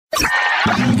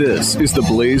This is the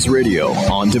Blaze Radio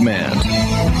On Demand.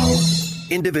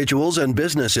 Individuals and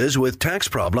businesses with tax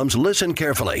problems, listen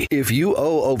carefully. If you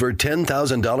owe over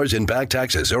 $10,000 in back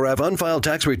taxes or have unfiled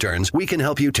tax returns, we can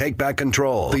help you take back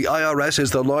control. The IRS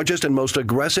is the largest and most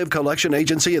aggressive collection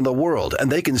agency in the world, and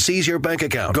they can seize your bank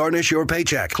account, garnish your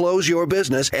paycheck, close your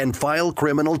business, and file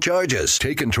criminal charges.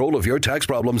 Take control of your tax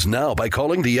problems now by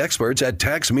calling the experts at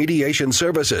Tax Mediation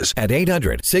Services. At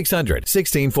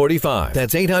 800-600-1645.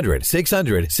 That's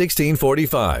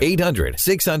 800-600-1645.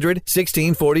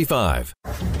 800-600-1645.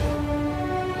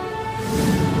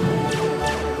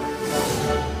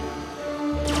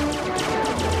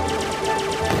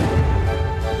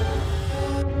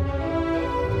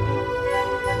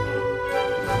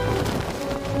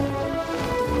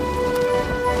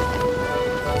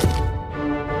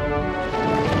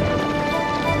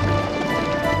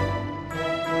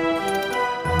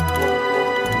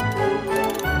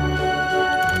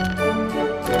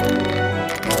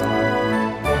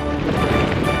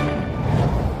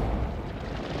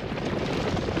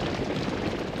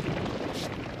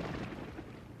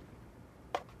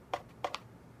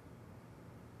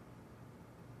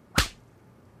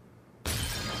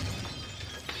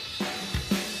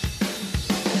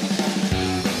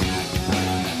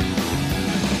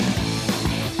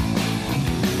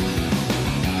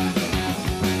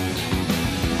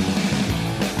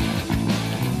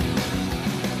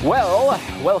 Well,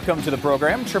 welcome to the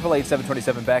program.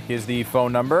 888-727 back is the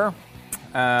phone number.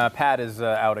 Pat is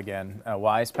out again.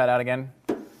 Why is Pat out again?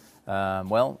 I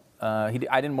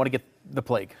didn't want to get the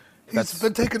plague. He's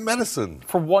been taking medicine.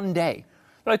 For one day.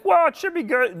 They're like, well, it should be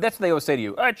good. That's what they always say to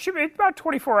you. It should be about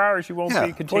 24 hours. You won't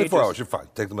be contagious. 24 hours. You're fine.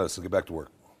 Take the medicine. Get back to work.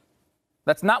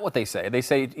 That's not what they say. They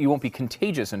say you won't be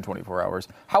contagious in 24 hours.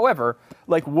 However,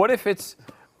 like, what if it's,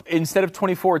 instead of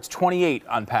 24, it's 28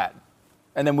 on Pat,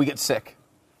 and then we get sick?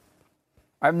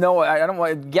 I don't want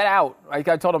to get out. I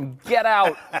told him, get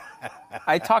out.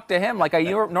 I talked to him like I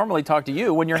normally talk to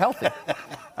you when you're healthy.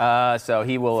 So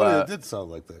he will. It did sound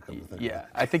like that. Yeah,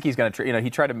 I think he's going to. He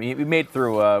tried to. He made it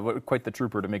through quite the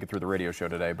trooper to make it through the radio show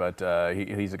today, but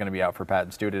he's going to be out for Pat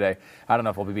and Stu today. I don't know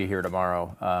if we'll be here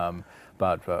tomorrow.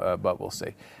 But we'll see.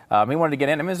 He wanted to get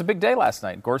in. I mean, it was a big day last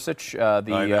night. Gorsuch,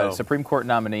 the Supreme Court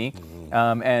nominee,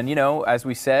 and as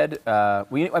we said,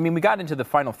 we got into the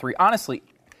final three. Honestly,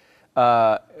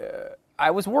 I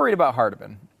was worried about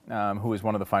Hardiman, who was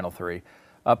one of the final three.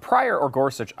 Pryor or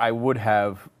Gorsuch, I would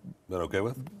have been okay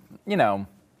with.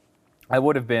 I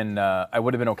would have been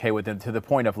okay with it to the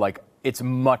point of like it's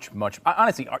much.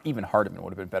 Honestly, even Hardiman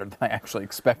would have been better than I actually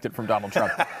expected from Donald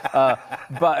Trump,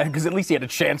 but because at least he had a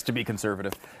chance to be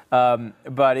conservative.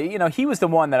 But he was the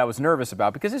one that I was nervous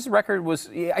about because his record was.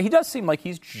 He does seem like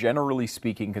he's generally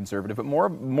speaking conservative, but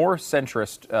more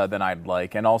centrist than I'd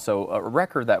like, and also a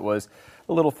record that was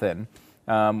a little thin.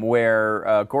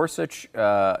 Where Gorsuch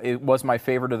it was my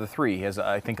favorite of the three. He has,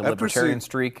 I think, a libertarian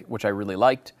streak, which I really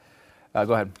liked.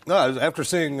 Go ahead. No, after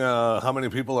seeing how many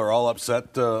people are all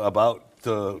upset about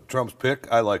Trump's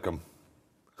pick, I like him.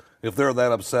 If they're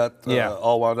that upset,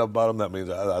 all wound up about him, that means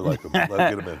I like him. Let's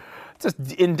get him in. It's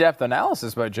just in-depth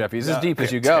analysis by Jeff. He's as deep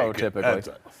as you go, typically.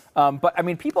 But, I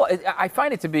mean, people, I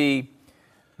find it to be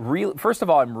real. First of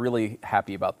all, I'm really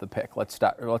happy about the pick. Let's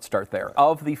start there.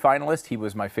 Of the finalists, he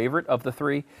was my favorite of the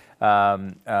three.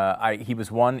 He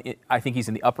was one. I think he's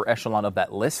in the upper echelon of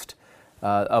that list.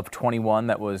 Of 21,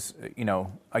 that was,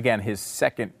 again, his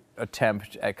second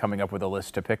attempt at coming up with a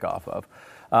list to pick off of.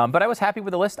 But I was happy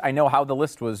with the list. I know how the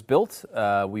list was built.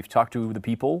 We've talked to the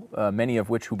people, many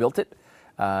of which who built it,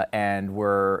 and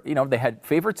they had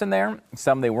favorites in there.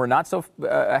 Some they were not so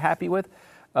happy with.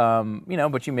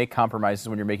 But you make compromises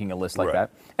when you're making a list like that.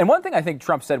 And one thing I think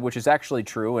Trump said, which is actually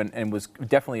true and was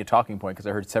definitely a talking point because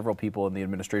I heard several people in the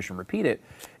administration repeat it,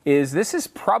 is this is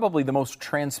probably the most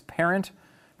transparent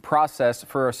process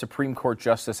for a Supreme Court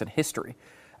justice in history.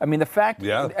 I mean, the fact,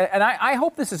 and I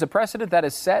hope this is a precedent that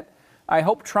is set. I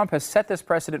hope Trump has set this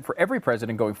precedent for every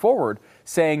president going forward,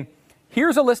 saying,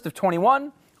 here's a list of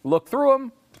 21, look through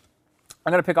them, I'm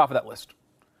going to pick off of that list.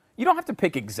 You don't have to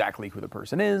pick exactly who the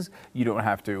person is. You don't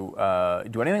have to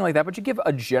do anything like that, but you give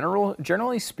a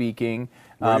generally speaking.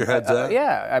 Where your head's at?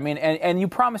 Yeah, I mean, and you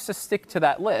promise to stick to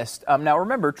that list. Now,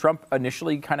 remember, Trump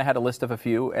initially kind of had a list of a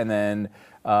few, and then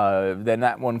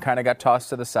that one kind of got tossed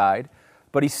to the side.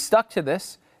 But he stuck to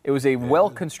this. It was a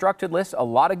well-constructed list, a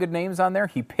lot of good names on there.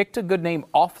 He picked a good name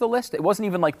off the list. It wasn't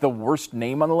even like the worst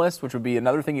name on the list, which would be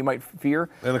another thing you might fear.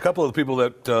 And a couple of the people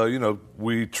that,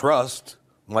 we trust,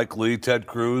 Mike Lee, Ted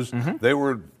Cruz, they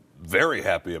were very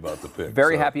happy about the pick.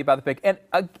 Very happy about the pick. And,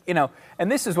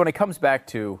 and this is when it comes back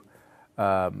to,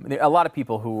 a lot of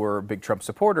people who were big Trump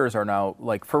supporters are now,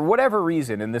 like, for whatever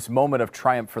reason, in this moment of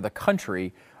triumph for the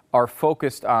country, are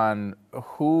focused on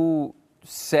who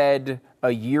said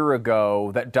a year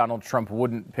ago that Donald Trump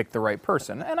wouldn't pick the right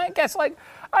person. And I guess, like,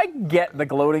 I get the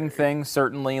gloating thing,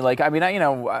 certainly. Like, I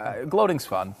mean, gloating's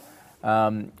fun.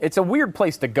 It's a weird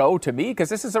place to go to me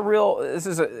because it's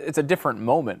a different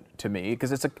moment to me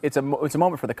because it's a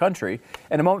moment for the country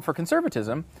and a moment for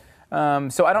conservatism.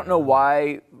 So I don't know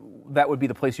why that would be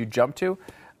the place you jump to.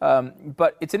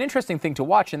 But it's an interesting thing to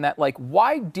watch in that, like,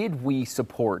 why did we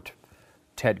support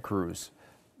Ted Cruz,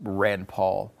 Rand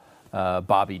Paul,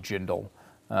 Bobby Jindal,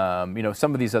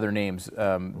 some of these other names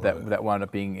that wound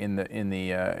up being in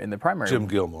the primary? Jim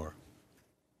Gilmore.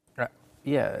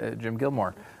 Jim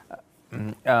Gilmore.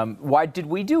 Why did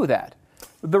we do that?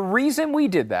 The reason we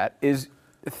did that is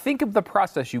think of the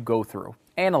process you go through.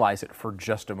 Analyze it for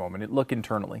just a moment. Look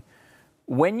internally.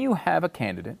 When you have a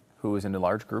candidate who is in a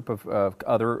large group of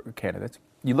other candidates,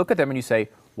 you look at them and you say,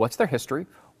 what's their history?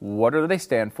 What do they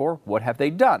stand for? What have they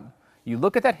done? You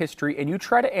look at that history and you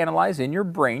try to analyze in your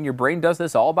brain. Your brain does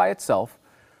this all by itself.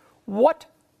 What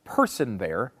person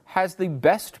there has the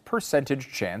best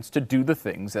percentage chance to do the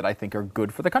things that I think are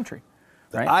good for the country?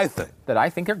 Right? That I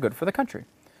think are good for the country.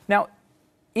 Now,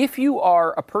 if you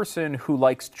are a person who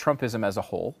likes Trumpism as a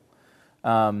whole,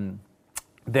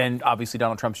 then obviously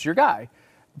Donald Trump's your guy.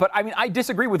 But I mean, I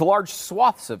disagree with large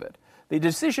swaths of it. The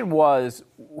decision was,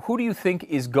 who do you think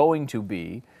is going to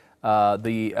be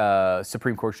the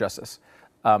Supreme Court justice?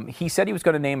 He said he was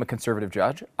going to name a conservative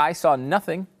judge. I saw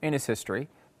nothing in his history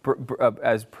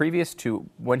as previous to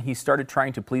when he started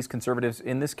trying to please conservatives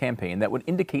in this campaign that would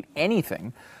indicate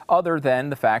anything other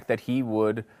than the fact that he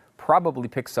would probably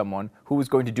pick someone who was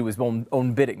going to do his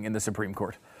own bidding in the Supreme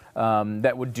Court,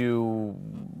 that would do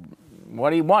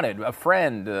what he wanted, a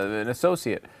friend, an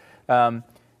associate.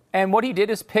 And what he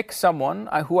did is pick someone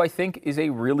who I think is a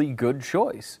really good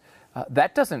choice.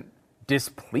 That doesn't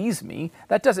displease me.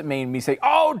 That doesn't make me say,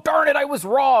 oh, darn it, I was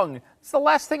wrong. It's the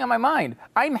last thing on my mind.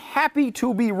 I'm happy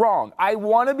to be wrong. I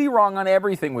want to be wrong on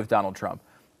everything with Donald Trump.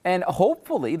 And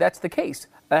hopefully that's the case.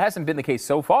 That hasn't been the case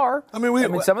so far. I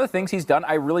mean, some of the things he's done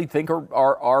I really think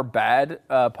are bad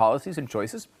policies and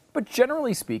choices. But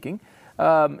generally speaking,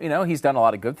 he's done a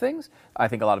lot of good things. I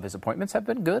think a lot of his appointments have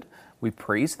been good. We've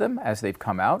praised them as they've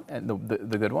come out, and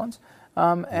the good ones.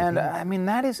 And I mean,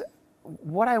 that is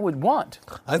what I would want.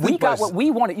 We got what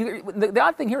we wanted. The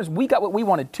odd thing here is we got what we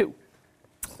wanted too.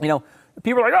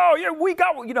 People are like, oh, yeah, we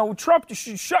got, Trump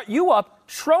shut you up.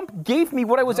 Trump gave me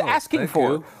what I was asking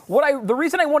for. The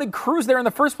reason I wanted Cruz there in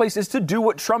the first place is to do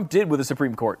what Trump did with the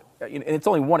Supreme Court. And it's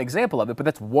only one example of it, but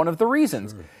that's one of the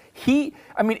reasons. Sure.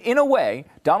 In a way,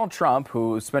 Donald Trump,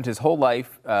 who spent his whole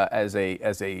life as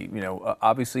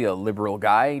obviously a liberal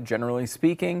guy, generally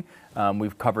speaking,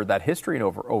 we've covered that history and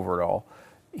over it all.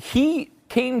 He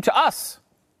came to us.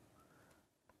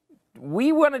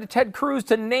 We wanted Ted Cruz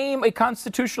to name a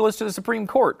constitutionalist to the Supreme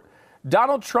Court.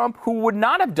 Donald Trump, who would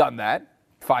not have done that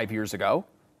 5 years ago,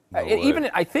 even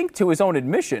I think to his own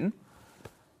admission,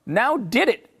 now did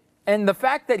it. And the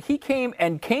fact that he came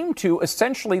to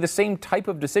essentially the same type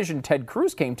of decision Ted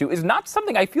Cruz came to is not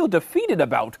something I feel defeated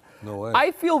about. No way.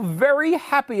 I feel very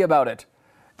happy about it.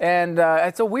 And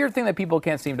it's a weird thing that people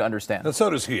can't seem to understand. And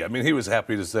so does he. I mean, he was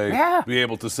happy to be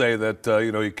able to say that,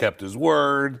 he kept his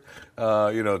word,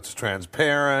 it's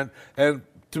transparent. And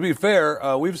to be fair,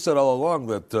 we've said all along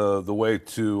that the way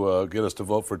to get us to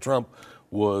vote for Trump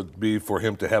would be for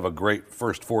him to have a great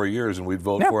first 4 years, and we'd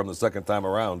vote for him the second time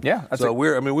around. Yeah. So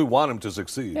we want him to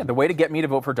succeed. Yeah, the way to get me to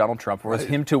vote for Donald Trump was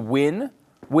him to win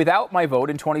without my vote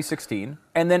in 2016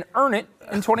 and then earn it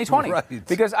in 2020. Right.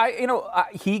 Because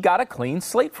he got a clean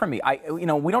slate from me.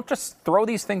 We don't just throw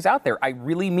these things out there. I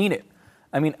really mean it.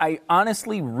 I mean, I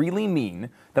honestly really mean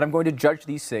that I'm going to judge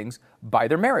these things by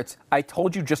their merits. I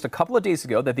told you just a couple of days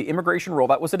ago that the immigration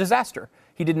rollout was a disaster.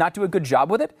 He did not do a good job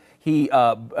with it. He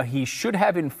should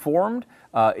have informed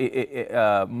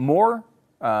more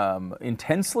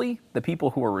intensely the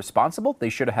people who were responsible. They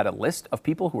should have had a list of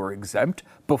people who were exempt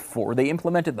before they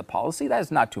implemented the policy. That is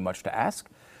not too much to ask.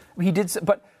 He did,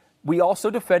 but we also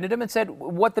defended him and said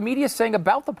what the media is saying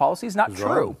about the policy is not true.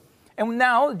 Wrong. And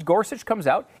now Gorsuch comes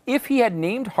out. If he had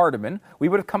named Hardiman, we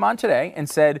would have come on today and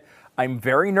said, I'm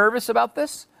very nervous about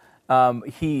this. How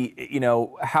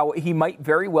he might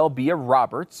very well be a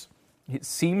Roberts. It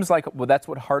seems like that's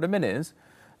what Hardiman is,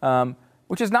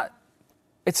 which is not.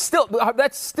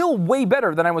 That's still way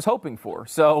better than I was hoping for.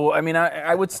 So, I mean,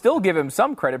 I would still give him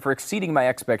some credit for exceeding my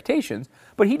expectations,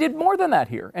 but he did more than that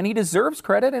here, and he deserves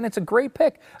credit, and it's a great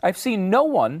pick. I've seen no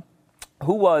one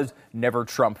who was never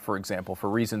Trump, for example, for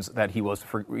reasons that he was,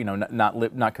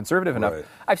 not conservative enough. Right.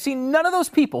 I've seen none of those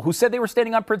people who said they were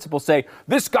standing on principle say,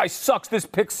 this guy sucks, this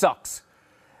pick sucks.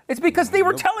 It's because they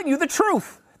were telling you the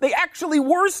truth. They actually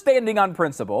were standing on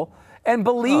principle and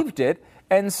believed it.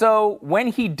 And so when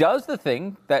he does the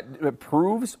thing that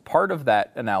proves part of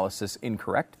that analysis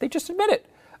incorrect, they just admit it.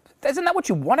 Isn't that what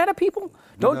you want out of people?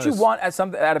 Don't you want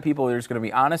out of people that are just going to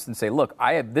be honest and say, look,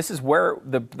 this is where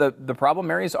the problem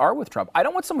areas are with Trump. I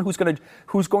don't want someone who's going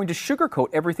to sugarcoat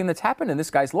everything that's happened in this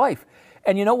guy's life.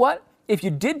 And you know what? If you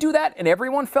did do that and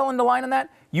everyone fell into line on that,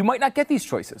 you might not get these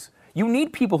choices. You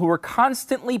need people who are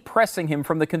constantly pressing him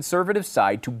from the conservative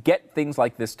side to get things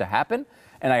like this to happen,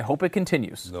 and I hope it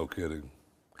continues. No kidding.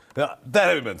 Now, that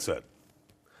having been said,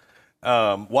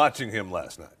 watching him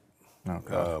last night,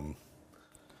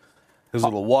 his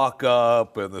little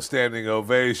walk-up and the standing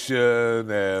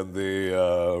ovation and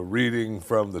the reading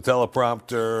from the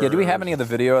teleprompter. Yeah, do we have any of the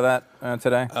video of that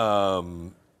today?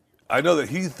 I know that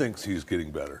he thinks he's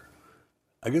getting better.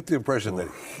 I get the impression that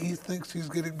he thinks he's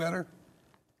getting better.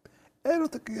 I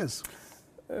don't think he is.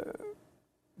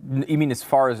 You mean as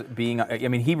far as being, I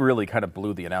mean, he really kind of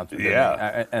blew the announcement.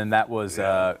 Yeah. And that was,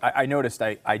 I noticed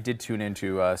I did tune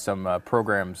into some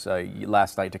programs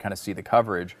last night to kind of see the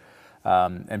coverage.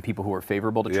 And people who were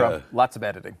favorable to Trump, lots of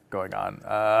editing going on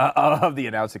of the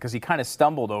announcement because he kind of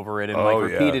stumbled over it and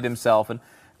repeated himself. And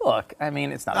look, I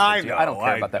mean, it's not a big deal. I don't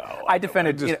care about that. I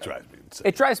defended. It drives me insane.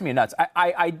 It drives me nuts.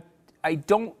 I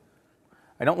don't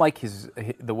like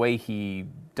the way he.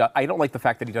 I don't like the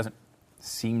fact that he doesn't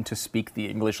seem to speak the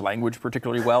English language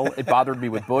particularly well. It bothered me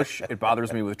with Bush. It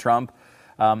bothers me with Trump.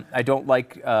 I don't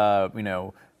like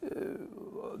the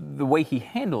way he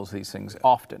handles these things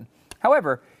often.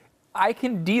 However, I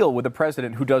can deal with a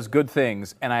president who does good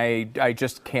things, and I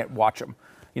just can't watch him.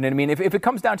 You know what I mean? If it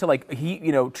comes down to like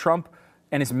Trump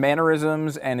and his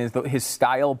mannerisms and his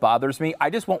style bothers me, I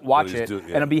just won't watch it,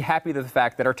 and I'll be happy to the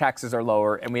fact that our taxes are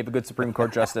lower and we have a good Supreme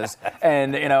Court justice,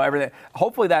 and everything.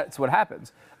 Hopefully that's what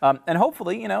happens, and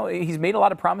hopefully he's made a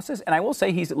lot of promises, and I will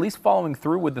say he's at least following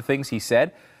through with the things he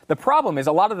said. The problem is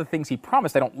a lot of the things he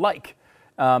promised I don't like.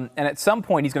 And at some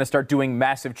point, he's going to start doing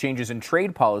massive changes in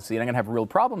trade policy, and I'm going to have real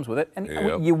problems with it.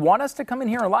 And you want us to come in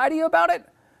here and lie to you about it?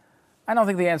 I don't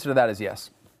think the answer to that is yes.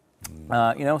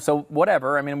 So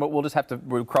whatever. I mean, we'll just have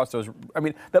to cross those. I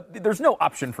mean, there's no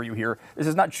option for you here. This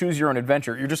is not choose your own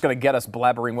adventure. You're just going to get us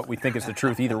blabbering what we think is the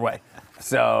truth either way.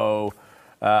 So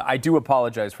I do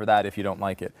apologize for that if you don't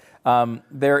like it.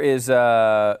 This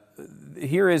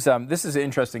is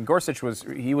interesting. Gorsuch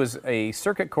was a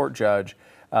circuit court judge.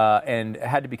 And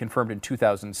had to be confirmed in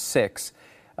 2006.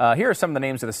 Here are some of the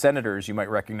names of the senators you might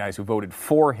recognize who voted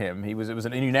for him. It was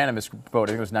an unanimous vote.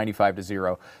 I think it was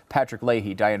 95-0. Patrick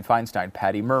Leahy, Dianne Feinstein,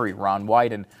 Patty Murray, Ron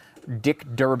Wyden, Dick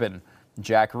Durbin,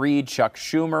 Jack Reed, Chuck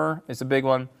Schumer is a big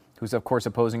one, who's of course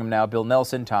opposing him now. Bill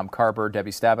Nelson, Tom Carper,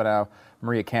 Debbie Stabenow,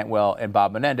 Maria Cantwell, and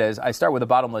Bob Menendez. I start with the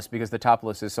bottom list because the top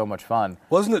list is so much fun.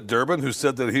 Wasn't it Durbin who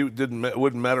said that he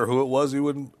wouldn't matter who it was? He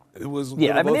wouldn't. It was.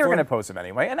 Yeah, I mean they were going to oppose him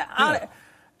anyway, and.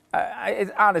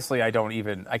 Honestly, I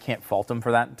can't fault him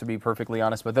for that, to be perfectly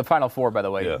honest. But the final four, by the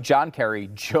way, John Kerry,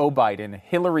 Joe Biden,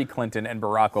 Hillary Clinton, and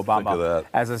Barack Obama,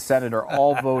 as a senator,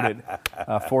 all voted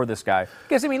for this guy.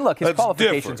 Because, I mean, look, his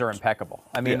qualifications are impeccable.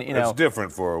 I mean, it's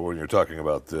different for when you're talking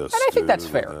about this. And I think that's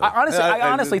fair.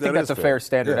 I honestly think that's a fair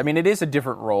standard. Yeah. I mean, it is a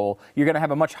different role. You're going to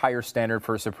have a much higher standard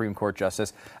for a Supreme Court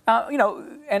justice.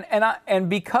 And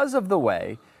because of the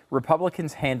way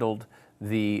Republicans handled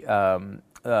the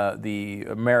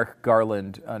Merrick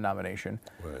Garland nomination.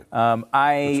 Right.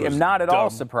 I am not at all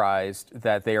surprised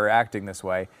that they are acting this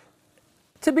way.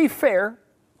 To be fair,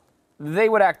 they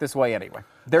would act this way anyway.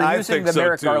 They're using the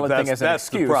Merrick Garland thing as an excuse. That's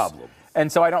the problem. And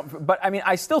so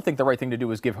I still think the right thing to do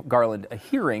is give Garland a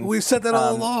hearing. We said that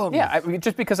all along. Yeah,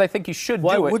 just because I think he should do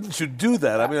it. Why wouldn't you do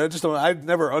that? I mean, I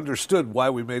never understood why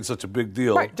we made such a big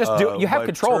deal. Right, just do. You have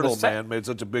control of the Senate. Man made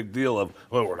such a big deal of,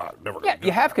 well, we're not never. Yeah,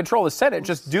 you have control of the Senate.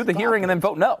 Just do the hearing and then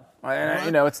vote no.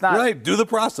 It's not right. Do the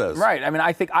process. Right. I mean,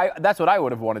 I think that's what I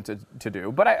would have wanted to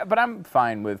do. But I'm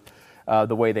fine with.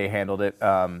 The way they handled it,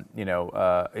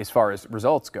 as far as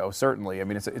results go, certainly. I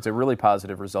mean, it's a really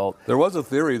positive result. There was a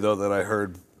theory, though, that I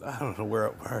heard. I don't know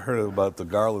where I heard about the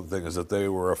Garland thing. Is that they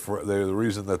were the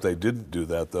reason that they didn't do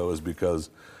that, though, is because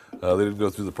they didn't go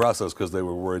through the process because they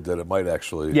were worried that it might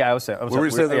actually. Yeah, I was saying. Were we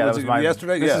saying that was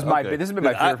yesterday? This has been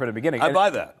my fear from the beginning. I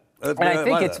buy that. And I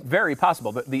think it's very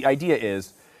possible. But the idea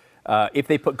is. if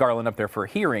they put Garland up there for a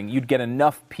hearing, you'd get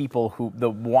enough people who, the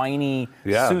whiny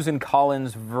Susan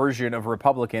Collins version of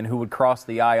Republican who would cross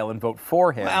the aisle and vote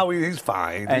for him. Well, he's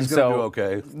fine. And he's going to do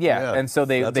okay. Yeah, and so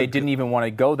they didn't even want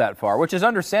to go that far, which is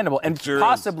understandable and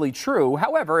possibly true.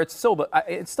 However, it's still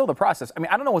the process. I mean,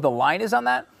 I don't know what the line is on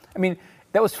that. I mean,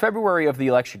 that was February of the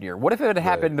election year. What if it had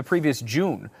happened the previous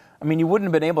June? I mean, you wouldn't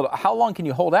have been able to. How long can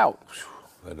you hold out?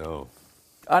 I know.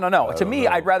 I don't know. To me,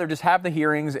 I'd rather just have the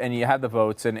hearings and you have the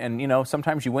votes, and you know,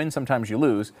 sometimes you win, sometimes you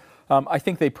lose. I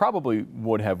think they probably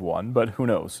would have won, but who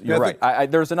knows? You're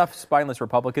right. There's enough spineless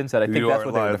Republicans that I think that's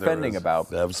what they're defending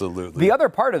about. Absolutely. The other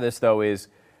part of this, though, is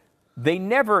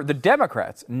the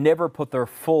Democrats never put their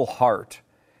full heart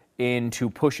into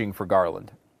pushing for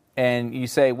Garland. And you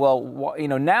say, well, you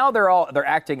know, now they're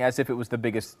acting as if it was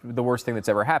the worst thing that's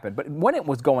ever happened. But when it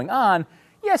was going on,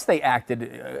 yes, they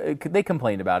acted. They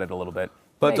complained about it a little bit.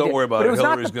 But don't worry about it.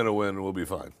 Hillary's going to win, and we'll be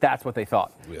fine. That's what they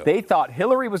thought. Yeah. They thought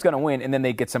Hillary was going to win, and then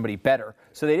they'd get somebody better.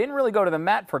 So they didn't really go to the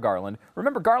mat for Garland.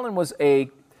 Remember, Garland was a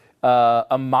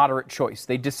moderate choice.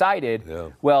 They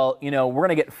decided, well, you know, we're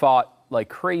going to get fought like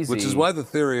crazy. Which is why the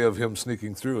theory of him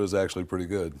sneaking through is actually pretty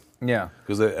good. Yeah.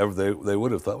 Because they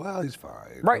would have thought, well, he's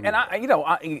fine. Right, and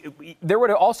there would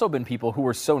have also been people who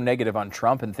were so negative on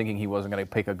Trump and thinking he wasn't going to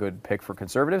pick a good pick for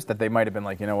conservatives that they might have been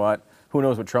like, you know what, who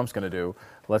knows what Trump's going to do?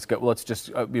 Let's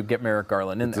just get Merrick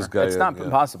Garland in there. It's not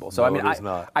impossible. So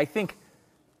no, I think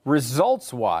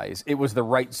results-wise, it was the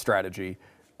right strategy.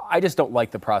 I just don't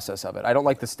like the process of it. I don't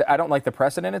like the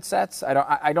precedent it sets.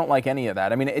 I don't like any of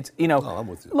that. I mean, it's, you know, I'm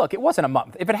with you. Look, it wasn't a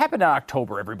month. If it happened in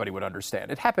October, everybody would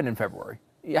understand. It happened in February.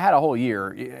 You had a whole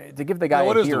year to give the guy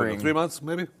a hearing. 3 months,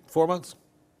 maybe 4 months.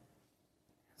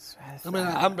 I mean,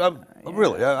 I'm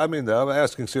really. I mean, I'm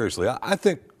asking seriously. I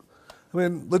think,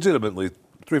 legitimately,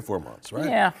 3-4 months, right?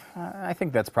 Yeah, I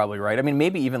think that's probably right. I mean,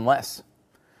 maybe even less.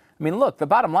 I mean, look, the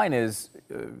bottom line is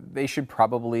they should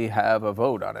probably have a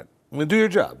vote on it. I mean, do your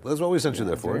job. That's what we sent you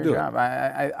there for. Do your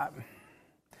job.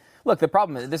 Look, the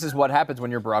problem is this is what happens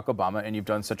when you're Barack Obama and you've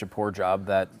done such a poor job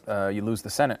that you lose the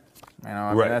Senate. You know,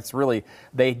 I mean, that's really,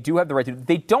 they do have the right to.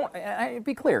 They don't.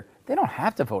 Be clear, they don't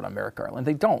have to vote on Merrick Garland.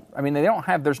 They don't. I mean, they don't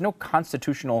have. There's no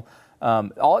constitutional.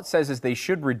 All it says is they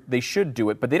should do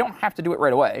it, but they don't have to do it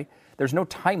right away. There's no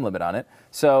time limit on it,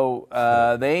 so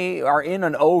they are in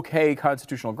an okay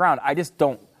constitutional ground. I just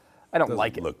don't. I don't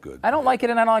like it. Look good. I don't like it,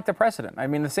 and I don't like the precedent. I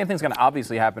mean, the same thing's going to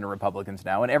obviously happen to Republicans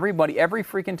now. And every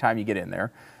freaking time you get in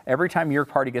there, every time your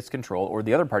party gets control or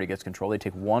the other party gets control, they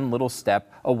take one little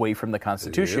step away from the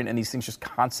Constitution, and these things just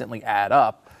constantly add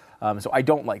up. So I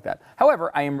don't like that. However,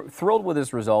 I am thrilled with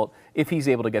this result if he's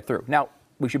able to get through. Now,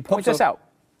 we should point this out.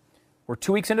 We're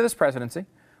 2 weeks into this presidency.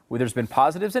 There's been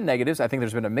positives and negatives. I think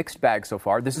there's been a mixed bag so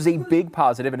far. This is a big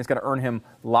positive, and it's going to earn him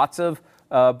lots of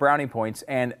brownie points.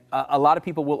 And a lot of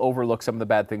people will overlook some of the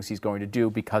bad things he's going to do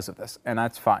because of this, and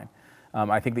that's fine.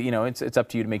 I think that, you know, it's up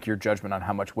to you to make your judgment on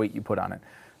how much weight you put on it.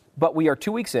 But we are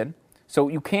 2 weeks in, so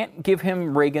you can't give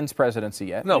him Reagan's presidency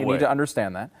yet. No you way. need to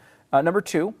understand that. Number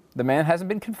two, the man hasn't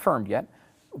been confirmed yet.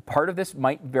 Part of this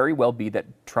might very well be that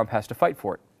Trump has to fight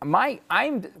for it.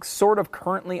 I'm sort of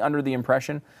currently under the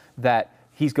impression that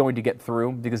he's going to get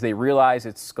through because they realize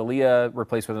it's Scalia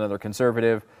replaced with another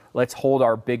conservative. Let's hold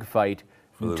our big fight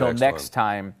until next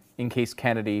time in case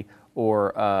Kennedy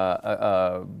or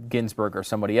Ginsburg or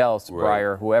somebody else,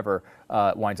 Breyer, whoever,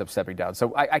 winds up stepping down.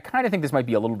 So I kind of think this might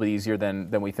be a little bit easier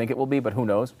than we think it will be, but who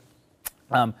knows?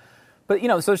 But, you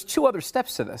know, so there's two other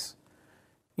steps to this.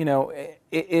 You know,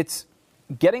 it's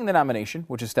getting the nomination,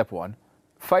 which is step one,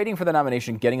 fighting for the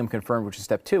nomination, getting him confirmed, which is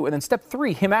step two, and then step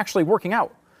three, him actually working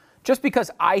out. Just because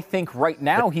I think right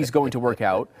now he's going to work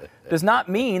out does not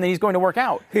mean that he's going to work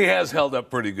out. He has held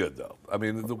up pretty good, though. I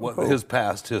mean, his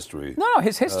past history. No,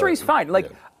 his history's fine.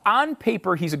 Like, on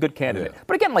paper, he's a good candidate. Yeah.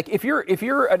 But again, like, if you're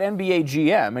an NBA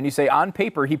GM and you say on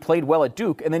paper he played well at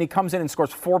Duke, and then he comes in and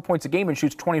scores 4 points a game and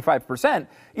shoots 25%,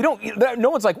 no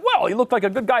one's like, well, he looked like a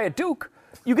good guy at Duke.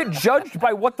 You get judged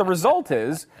by what the result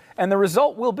is, and the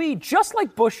result will be just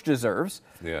like Bush deserves.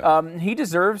 Yeah. He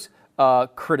deserves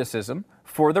criticism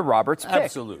for the Roberts pick.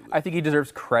 Absolutely. I think he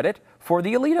deserves credit for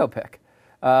the Alito pick.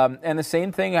 And the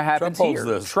same thing happens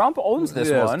here. Trump owns this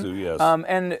one. Yes.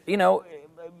 And, you know,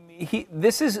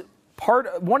 this is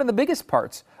one of the biggest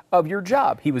parts of your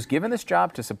job. He was given this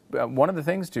job to one of the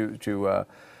things to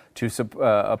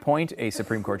appoint a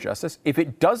Supreme Court justice. If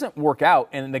it doesn't work out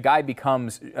and the guy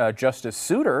becomes Justice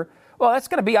Souter, well, that's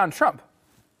going to be on Trump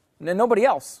and nobody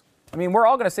else. I mean, we're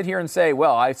all going to sit here and say,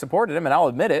 well, I supported him and I'll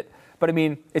admit it. But, I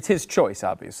mean, it's his choice,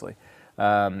 obviously. You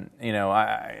know,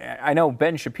 I know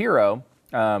Ben Shapiro,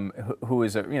 who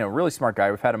is a really smart guy.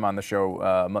 We've had him on the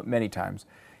show many times.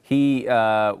 He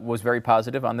was very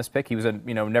positive on this pick. He was a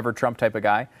never Trump type of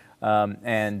guy,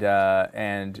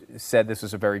 and said this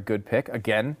was a very good pick.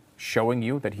 Again, showing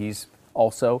you that he's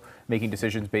also making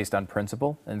decisions based on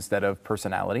principle instead of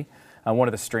personality. One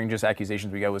of the strangest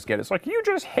accusations we always get is like, you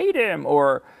just hate him,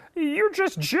 or you're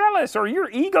just jealous, or your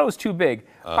ego's too big.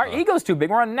 Our ego's too big.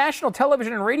 We're on national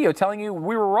television and radio telling you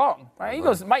we were wrong.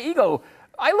 My ego,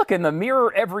 I look in the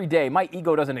mirror every day. My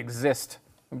ego doesn't exist,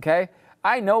 okay?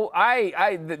 I know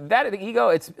the ego,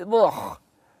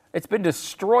 it's been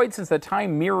destroyed since the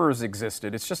time mirrors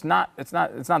existed. It's just not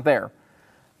there.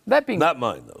 That being not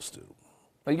mine though, Stu.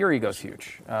 Your ego's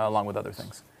huge, along with other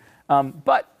things.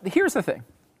 But here's the thing.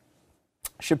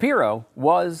 Shapiro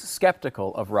was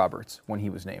skeptical of Roberts when he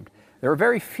was named. There were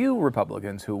very few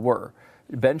Republicans who were.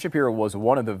 Ben Shapiro was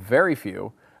one of the very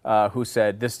few who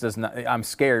said, I'm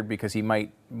scared because he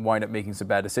might wind up making some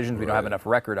bad decisions. We don't have enough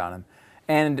record on him.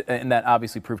 And that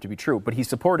obviously proved to be true. But he's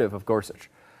supportive of Gorsuch.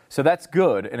 So that's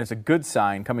good, and it's a good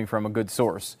sign coming from a good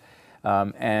source.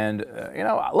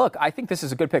 Look, I think this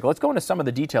is a good pick. Let's go into some of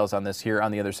the details on this here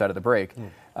on the other side of the break.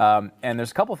 And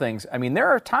there's a couple things. I mean, there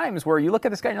are times where you look at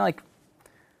this guy and you're like,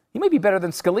 he might be better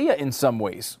than Scalia in some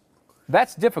ways.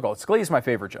 That's difficult. Scalia's my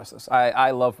favorite justice.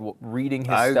 I love reading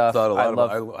his stuff. I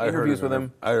love interviews with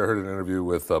him. I heard an interview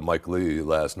with Mike Lee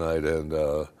last night, and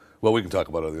we can talk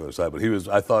about it on the other side. But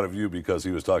I thought of you because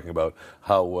he was talking about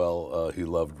how well he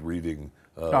loved reading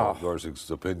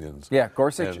Gorsuch's opinions. Yeah,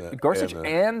 Gorsuch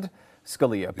and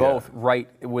Scalia both write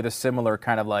with a similar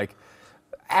kind of like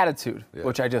attitude,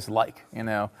 which I just like.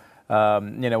 My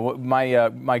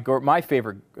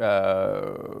favorite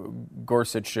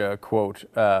Gorsuch quote.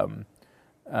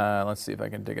 Let's see if I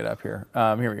can dig it up here.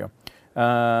 Here we go.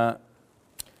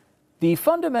 The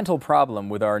fundamental problem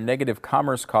with our negative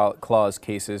commerce clause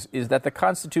cases is that the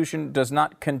Constitution does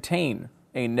not contain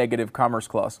a negative commerce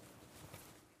clause.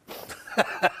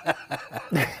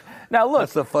 Now look,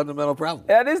 that's the fundamental problem.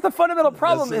 That is the fundamental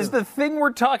problem. Is the thing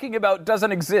we're talking about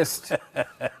doesn't exist.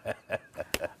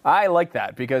 I like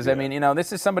that because I mean,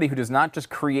 this is somebody who does not just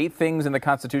create things in the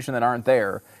Constitution that aren't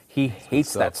there. He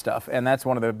hates that stuff, and that's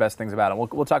one of the best things about him.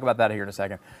 We'll talk about that here in a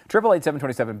second.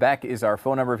 888-727-BECK is our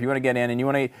phone number if you want to get in and you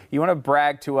want to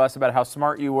brag to us about how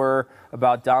smart you were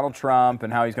about Donald Trump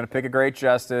and how he's going to pick a great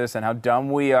justice and how dumb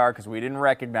we are because we didn't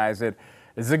recognize it.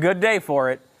 This is a good day for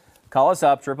it. Call us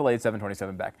up,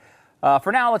 888-727-BECK.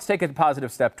 For now, let's take a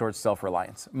positive step towards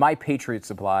self-reliance. My Patriot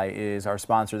Supply is our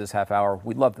sponsor this half hour.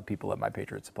 We love the people at My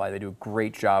Patriot Supply. They do a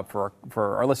great job for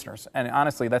our listeners. And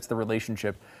honestly, that's the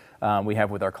relationship we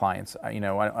have with our clients. I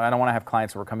don't want to have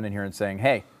clients who are coming in here and saying,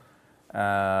 hey,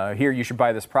 here, you should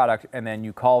buy this product, and then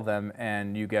you call them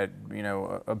and you get,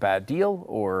 a bad deal,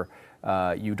 or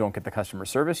you don't get the customer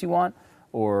service you want,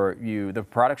 or the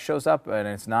product shows up and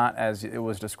it's not as it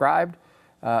was described.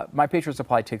 My Patriot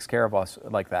Supply takes care of us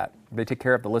like that. They take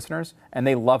care of the listeners, and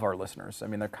they love our listeners. I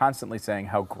mean, they're constantly saying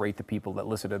how great the people that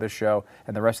listen to this show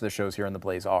and the rest of the shows here on The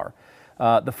Blaze are.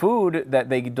 The food that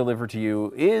they deliver to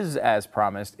you is as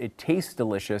promised. It tastes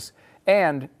delicious,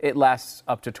 and it lasts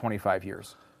up to 25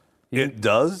 years. It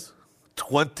does?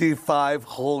 25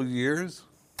 whole years?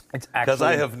 It's actually... Because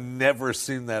I have never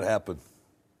seen that happen.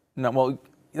 No, well,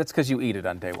 that's because you eat it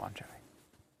on day one, Jeffy.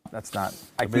 That's not...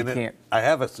 I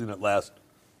haven't seen it last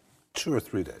 2 or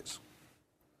 3 days.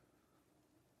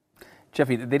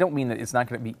 Jeffy, they don't mean that it's not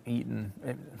going to be eaten.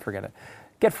 Forget it.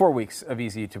 Get 4 weeks of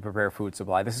easy to prepare food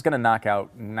supply. This is going to knock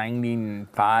out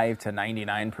 95 to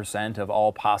 99% of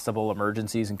all possible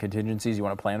emergencies and contingencies you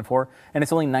want to plan for. And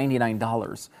it's only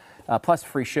 $99, plus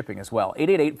free shipping as well.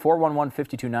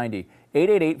 888-411-5290,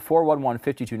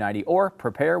 888-411-5290, or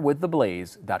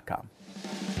preparewiththeblaze.com.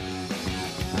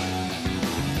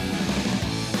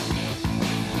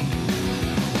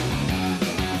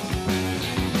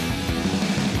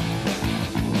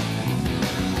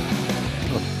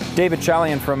 David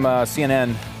Chalian from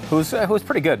CNN, who's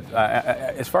pretty good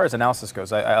as far as analysis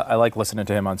goes. I like listening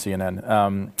to him on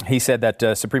CNN. He said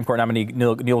that Supreme Court nominee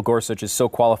Neil Gorsuch is so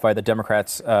qualified that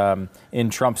Democrats in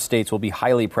Trump's states will be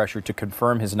highly pressured to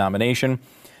confirm his nomination,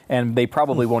 and they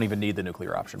probably won't even need the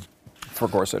nuclear option for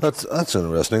Gorsuch. That's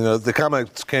interesting. The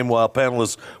comments came while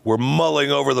panelists were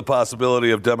mulling over the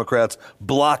possibility of Democrats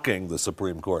blocking the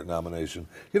Supreme Court nomination.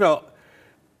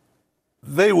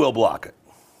 They will block it.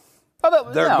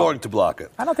 They're going to block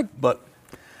it. I don't think. But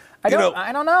I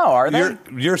don't know. Are they?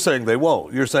 You're saying they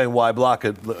won't. You're saying why block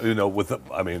it? With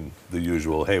the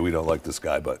usual. Hey, we don't like this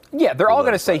guy, but yeah, they're all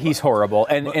going to say he's horrible,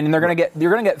 and you're going to get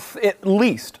at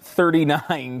least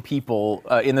 39 people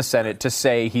in the Senate to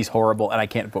say he's horrible, and I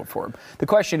can't vote for him. The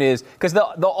question is because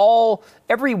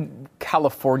every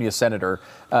California senator,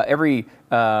 every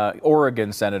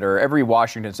Oregon senator, every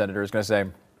Washington senator is going to say,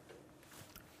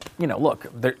 look,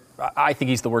 I think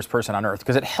he's the worst person on earth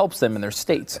because it helps them in their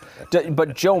states.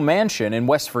 But Joe Manchin in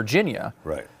West Virginia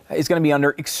is going to be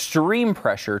under extreme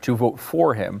pressure to vote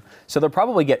for him. So they'll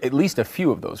probably get at least a few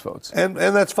of those votes. And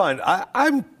that's fine.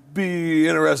 I'm be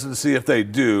interested to see if they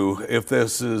do, if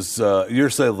this is, you're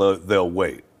saying they'll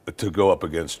wait to go up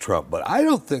against Trump. But I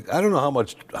don't know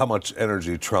how much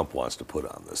energy Trump wants to put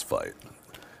on this fight.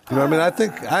 You know what I mean? I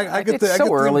think I get the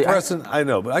impression. I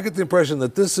know, but I get the impression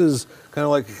that this is kind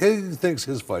of like he thinks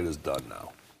his fight is done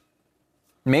now.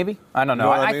 Maybe I don't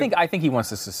know. I think he wants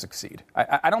this to succeid.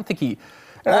 I don't think he.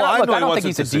 I don't think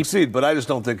he's to succeed, but I just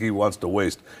don't think he wants to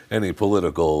waste any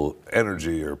political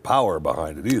energy or power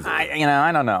behind it either.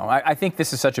 I don't know. I think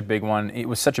this is such a big one. It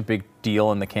was such a big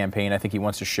deal in the campaign. I think he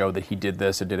wants to show that he did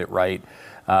this and did it right.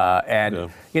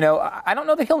 I don't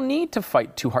know that he'll need to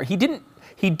fight too hard.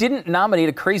 He didn't nominate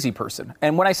a crazy person.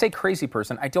 And when I say crazy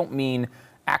person, I don't mean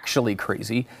actually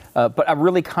crazy, but a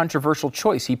really controversial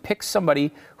choice. He picked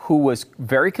somebody who was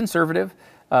very conservative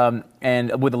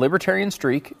and with a libertarian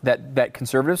streak that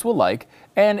conservatives will like,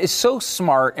 and is so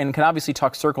smart and can obviously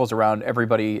talk circles around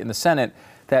everybody in the Senate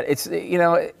that it's,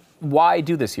 why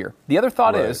do this here? The other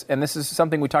thought is, and this is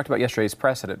something we talked about yesterday, is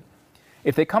precedent.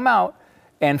 If they come out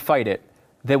and fight it,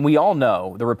 then we all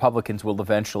know the Republicans will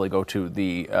eventually go to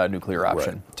the nuclear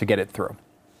option to get it through.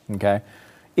 Okay?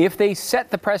 If they set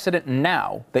the precedent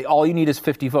now, all you need is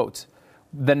 50 votes.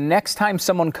 The next time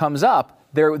someone comes up,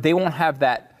 they won't have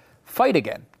that fight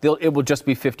again. It will just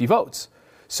be 50 votes.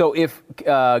 So if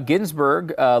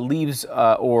Ginsburg leaves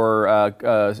or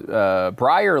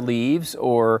Breyer leaves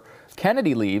or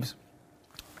Kennedy leaves,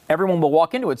 everyone will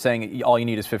walk into it saying all you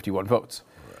need is 51 votes.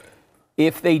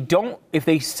 If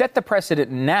they set the precedent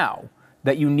now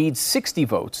that you need 60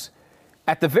 votes,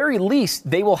 at the very least,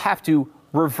 they will have to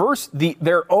reverse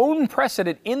their own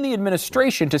precedent in the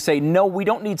administration to say, no, we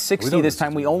don't need 60 this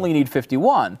time, we only need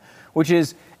 51,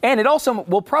 and it also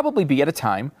will probably be at a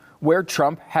time where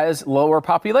Trump has lower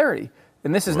popularity.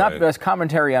 And this is not just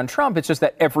commentary on Trump, it's just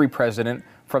that every president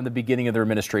from the beginning of their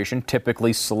administration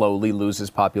typically slowly loses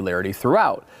popularity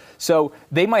throughout. So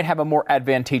they might have a more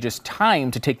advantageous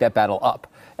time to take that battle up.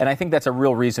 And I think that's a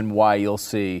real reason why you'll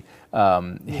see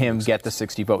him get the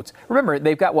 60 votes. Remember,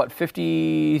 they've got,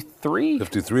 53?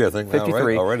 53, I think, 53. Now,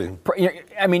 right? Already.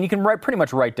 I mean, you can pretty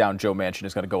much write down Joe Manchin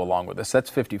is going to go along with this. That's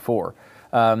 54.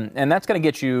 And that's going to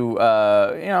get you,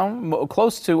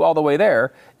 close to all the way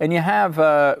there. And you have,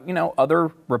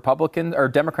 other Republicans or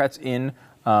Democrats in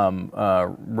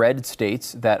red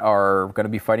states that are going to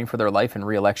be fighting for their life in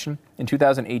re-election. In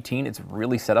 2018, it's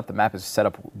really set up. The map is set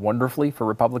up wonderfully for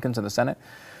Republicans in the Senate.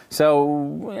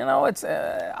 So,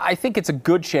 I think it's a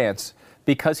good chance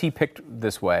because he picked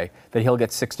this way that he'll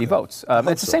get 60 votes.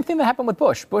 It's the same thing that happened with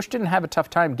Bush. Bush didn't have a tough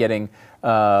time getting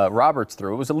Roberts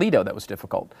through. It was Alito that was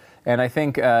difficult. And I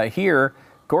think here,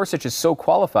 Gorsuch is so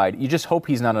qualified, you just hope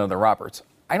he's not another Roberts.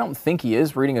 I don't think he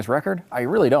is, reading his record. I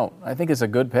really don't. I think it's a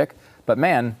good pick. But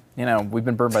man, we've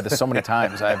been burned by this so many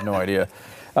times, I have no idea.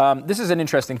 This is an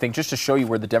interesting thing, just to show you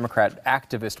where the Democrat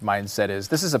activist mindset is.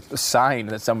 This is a sign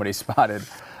that somebody spotted,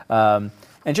 and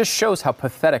just shows how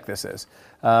pathetic this is.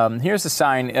 Here's the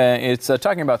sign. It's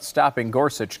talking about stopping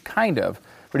Gorsuch, kind of.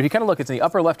 But if you kind of look, it's in the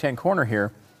upper left-hand corner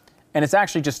here, and it's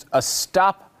actually just a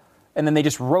stop, and then they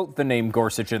just wrote the name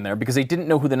Gorsuch in there because they didn't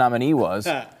know who the nominee was.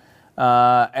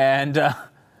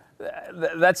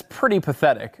 That's pretty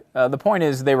pathetic. The point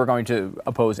is they were going to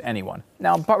oppose anyone.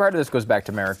 Now, part of this goes back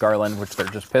to Merrick Garland, which they're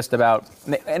just pissed about.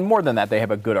 And more than that, they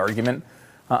have a good argument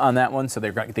on that one, so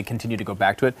they continue to go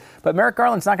back to it. But Merrick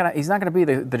Garland's not going to be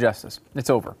the justice. It's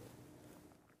over.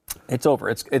 It's over.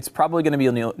 It's probably going to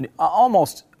be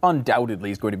almost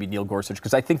undoubtedly is going to be Neil Gorsuch,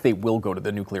 because I think they will go to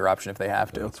the nuclear option if they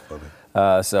have to. That's funny.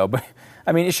 But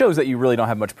I mean, it shows that you really don't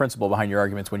have much principle behind your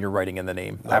arguments when you're writing in the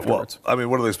name afterwards. Well, I mean,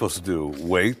 what are they supposed to do?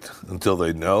 Wait until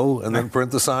they know and then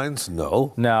print the signs?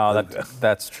 No. No,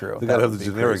 that's true. They got to have the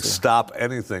generic crazy. Stop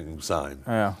anything sign.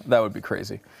 Yeah, that would be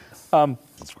crazy.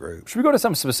 That's great. Should we go to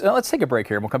some specifics? Let's take a break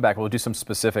here and we'll come back. We'll do some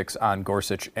specifics on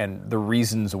Gorsuch and the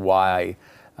reasons why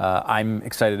I'm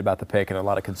excited about the pick and a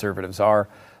lot of conservatives are.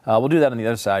 We'll do that on the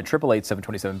other side.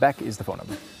 888-727-BECK is the phone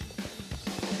number.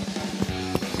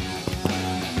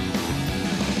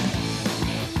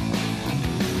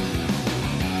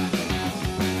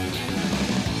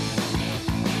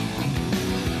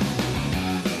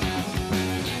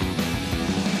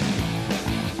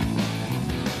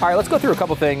 All right, let's go through a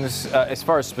couple things as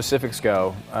far as specifics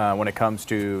go when it comes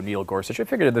to Neil Gorsuch. I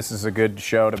figured this is a good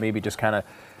show to maybe just kind of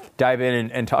dive in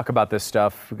and talk about this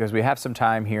stuff because we have some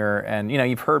time here. And,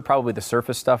 you've heard probably the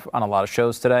surface stuff on a lot of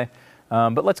shows today.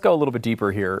 But let's go a little bit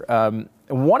deeper here.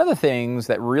 One of the things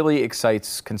that really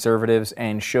excites conservatives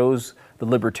and shows the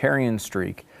libertarian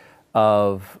streak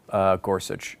of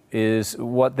Gorsuch is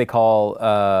what they call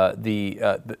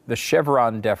the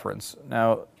Chevron deference.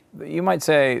 Now, you might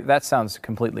say that sounds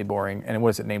completely boring. And what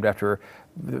is it named after?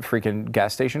 The freaking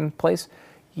gas station place?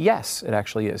 Yes, it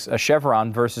actually is. A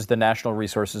Chevron versus the National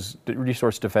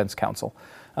Resource Defense Council.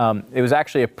 It was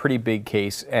actually a pretty big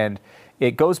case, and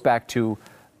it goes back to.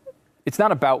 It's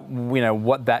not about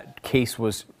what that case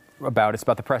was about. It's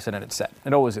about the precedent it set.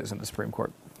 It always is in the Supreme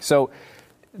Court. So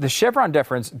the Chevron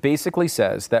deference basically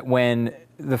says that when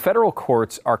the federal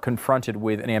courts are confronted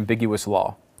with an ambiguous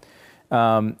law,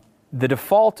 the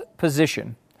default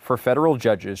position for federal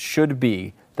judges should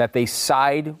be that they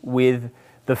side with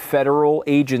the federal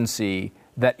agency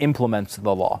that implements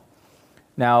the law.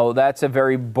 Now, that's a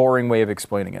very boring way of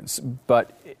explaining it.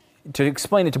 But to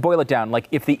explain it, to boil it down, like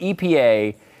if the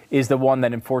EPA is the one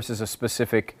that enforces a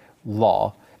specific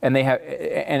law, and they have,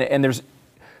 and there's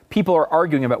people are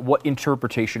arguing about what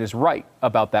interpretation is right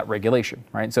about that regulation,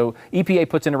 right? So EPA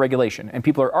puts in a regulation, and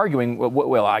people are arguing,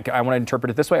 well, I want to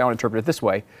interpret it this way, I want to interpret it this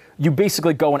way. You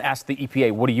basically go and ask the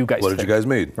EPA, what do you guys think? What did you guys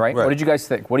mean? Right? What did you guys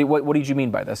think? What did you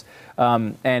mean by this?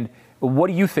 And what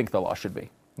do you think the law should be?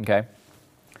 Okay.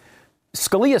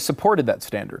 Scalia supported that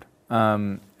standard.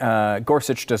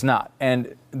 Gorsuch does not.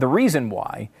 And the reason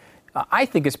why, I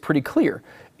think, is pretty clear.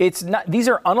 It's not; these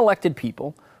are unelected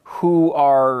people who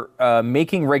are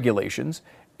making regulations,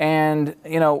 and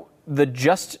the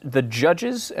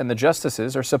judges and the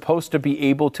justices are supposed to be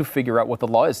able to figure out what the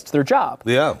law is. It's their job.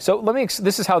 Yeah. So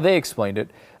this is how they explained it.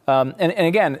 And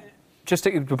again, just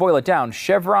to boil it down,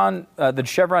 the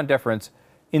Chevron deference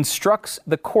instructs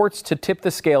the courts to tip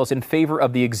the scales in favor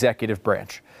of the executive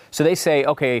branch. So they say,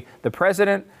 okay, the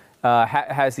president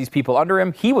has these people under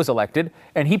him. He was elected,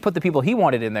 and he put the people he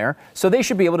wanted in there. So they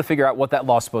should be able to figure out what that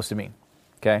law is supposed to mean.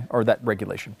 Okay, or that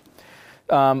regulation.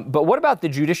 But what about the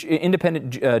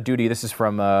independent duty? This is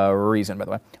from Reason, by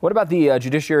the way. What about the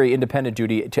judiciary independent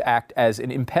duty to act as an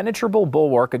impenetrable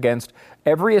bulwark against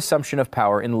every assumption of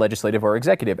power in the legislative or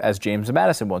executive, as James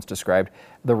Madison once described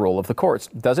the role of the courts?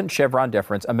 Doesn't Chevron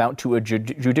deference amount to a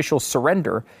judicial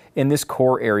surrender in this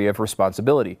core area of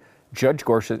responsibility? Judge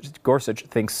Gorsuch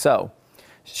thinks so.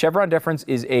 Chevron deference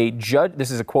is a judge.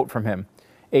 This is a quote from him.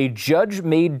 A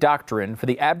judge-made doctrine for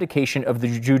the abdication of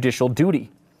the judicial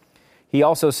duty. He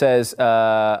also says,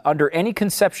 under any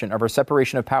conception of our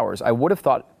separation of powers, I would have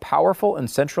thought powerful and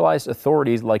centralized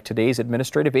authorities like today's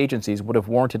administrative agencies would have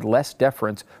warranted less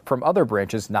deference from other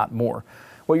branches, not more.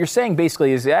 What you're saying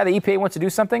basically is, the EPA wants to do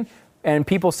something, and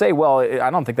people say, well, I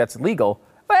don't think that's legal.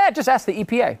 Well, just ask the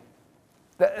EPA.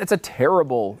 It's a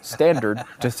terrible standard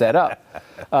to set up.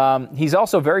 He's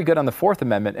also very good on the Fourth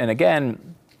Amendment, and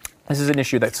again, this is an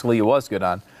issue that Scalia was good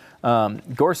on.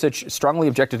 Gorsuch strongly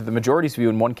objected to the majority's view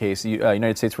in one case,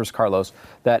 United States versus Carlos,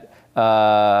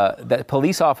 that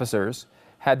police officers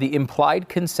had the implied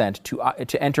consent to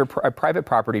enter a private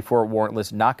property for a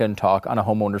warrantless knock-and-talk on a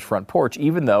homeowner's front porch,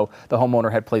 even though the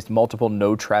homeowner had placed multiple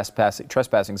no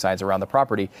trespassing signs around the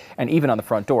property and even on the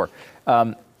front door.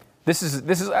 This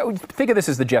is. I would think of this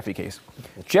as the Jeffy case.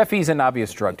 Jeffy's an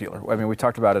obvious drug dealer. I mean, we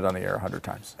talked about it on the air 100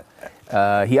 times.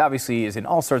 He obviously is in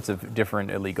all sorts of different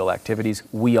illegal activities.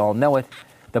 We all know it.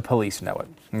 The police know it.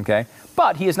 Okay,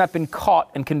 but he has not been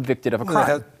caught and convicted of a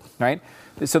crime. Right.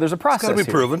 So there's a process. It's got to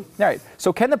be proven. All right.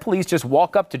 So can the police just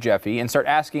walk up to Jeffy and start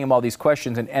asking him all these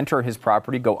questions and enter his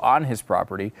property, go on his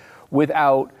property,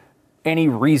 without any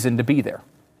reason to be there?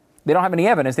 They don't have any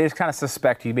evidence. They just kind of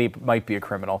suspect he might be a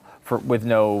criminal with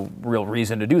no real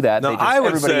reason to do that. No,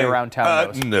 everybody say, around town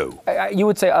knows. No. You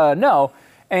would say no,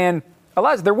 and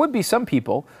there would be some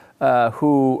people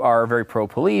who are very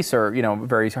pro-police or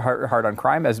very hard on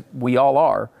crime, as we all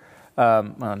are.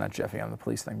 Well, not Jeffy on the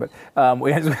police thing, but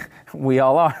we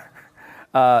all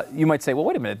are. You might say, well,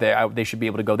 wait a minute. They should be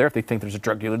able to go there if they think there's a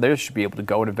drug dealer there. They should be able to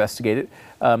go and investigate it.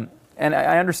 And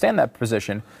I understand that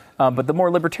position. But the more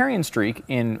libertarian streak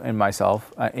in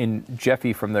myself, in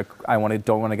Jeffy from the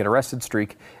don't want to get arrested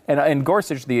streak, and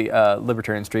Gorsuch, the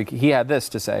libertarian streak, he had this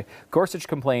to say. Gorsuch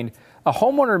complained, a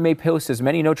homeowner may post as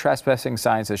many no trespassing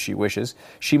signs as she wishes.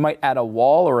 She might add a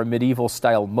wall or a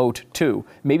medieval-style moat, too.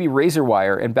 Maybe razor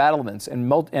wire and battlements and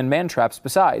man traps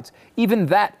besides. Even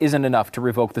that isn't enough to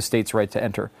revoke the state's right to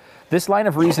enter. This line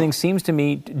of reasoning seems to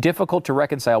me difficult to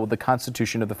reconcile with the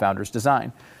Constitution of the Founders'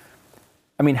 design.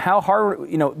 I mean, how hard,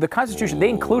 the Constitution, they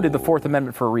included the Fourth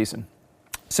Amendment for a reason.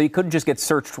 So you couldn't just get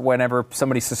searched whenever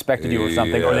somebody suspected you or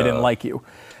something or they didn't like you.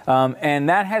 And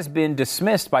that has been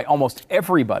dismissed by almost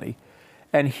everybody.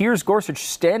 And here's Gorsuch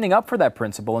standing up for that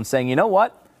principle and saying, you know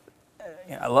what?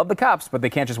 I love the cops, but they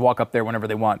can't just walk up there whenever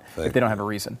they want if they don't have a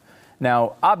reason.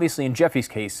 Now, obviously, in Jeffy's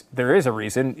case, there is a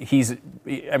reason.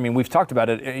 We've talked about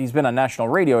it. He's been on national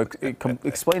radio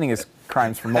explaining his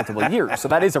crimes for multiple years. So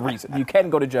that is a reason. You can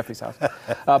go to Jeffy's house.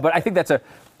 But I think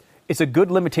it's a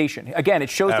good limitation. Again, it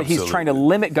shows that he's trying to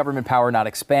limit government power, not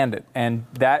expand it. And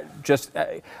that just,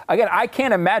 again, I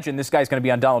can't imagine this guy's going to be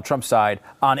on Donald Trump's side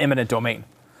on eminent domain.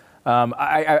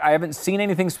 I haven't seen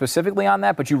anything specifically on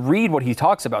that, but you read what he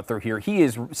talks about through here. He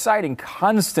is siding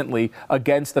constantly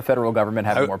against the federal government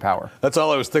having more power. That's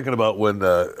all I was thinking about when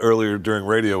earlier during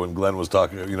radio when Glenn was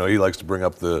talking. He likes to bring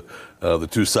up the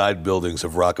two side buildings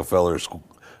of Rockefeller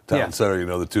Town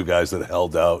Center. The two guys that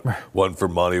held out, one for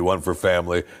money, one for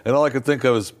family. And all I could think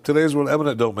of is today's one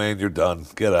eminent domain. You're done.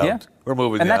 Get out. Yeah. We're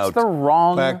moving you out. And that's the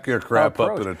wrong Pack your crap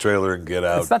approach. Up in a trailer and get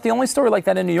out. It's not the only story like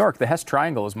that in New York. The Hess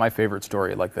Triangle is my favorite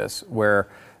story like this, where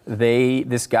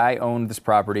this guy owned this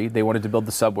property. They wanted to build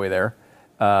the subway there,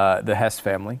 the Hess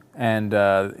family, and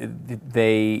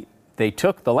they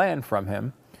took the land from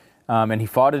him, and he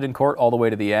fought it in court all the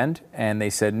way to the end. And they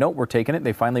said, "Nope, we're taking it."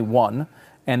 They finally won,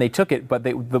 and they took it. But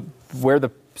where the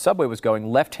subway was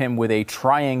going left him with a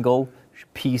triangle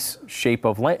piece shape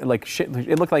of land,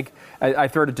 it looked like I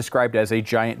heard it described as a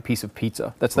giant piece of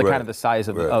pizza. That's the kind of the size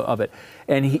of it.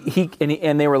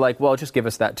 And they were like, "Well, just give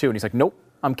us that too." And he's like, "Nope,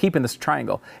 I'm keeping this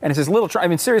triangle." And it's this little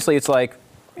seriously, it's like,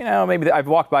 maybe I've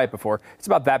walked by it before. It's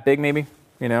about that big, maybe.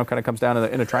 Kind of comes down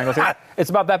in a triangle. It's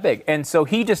about that big. And so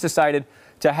he just decided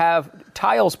to have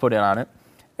tiles put in on it,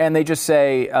 and they just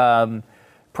say,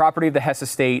 "Property of the Hess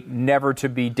estate, never to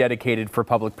be dedicated for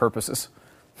public purposes."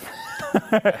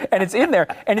 And it's in there,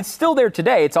 and it's still there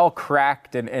today. It's all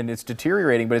cracked and it's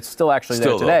deteriorating, but it's still actually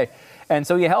there today. And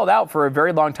so he held out for a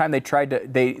very long time. They tried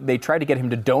to get him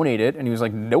to donate it, and he was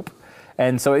like, "Nope."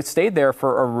 And so it stayed there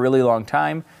for a really long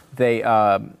time. They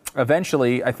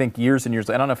eventually, I think years and years,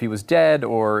 I don't know if he was dead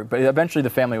but eventually the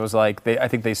family was like, I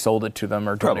think they sold it to them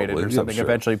or donated it or something. Sure.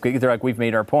 Eventually, they're like, "We've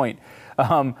made our point." It's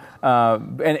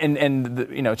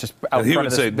just out in front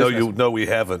of this business. No, we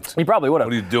haven't. He probably would have.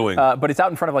 What are you doing? But it's out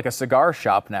in front of like a cigar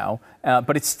shop now.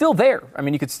 But it's still there. I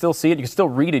mean, you could still see it. You could still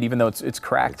read it, even though it's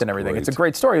cracked and everything. Great. It's a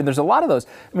great story. And there's a lot of those.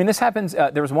 I mean, this happens.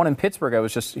 There was one in Pittsburgh I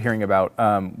was just hearing about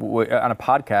on a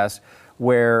podcast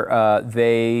where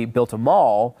they built a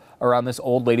mall around this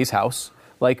old lady's house,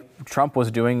 like Trump was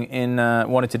doing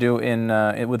wanted to do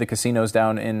with the casinos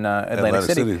down in Atlantic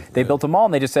City. They built a mall,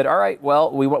 and they just said, "All right,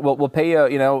 well, we'll pay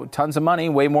you, tons of money,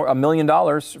 way more, $1 million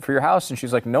for your house." And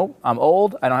she's like, "Nope, I'm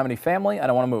old. I don't have any family. I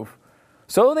don't want to move."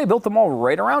 So they built the mall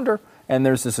right around her, and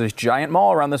there's this giant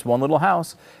mall around this one little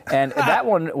house. And that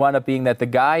one wound up being that the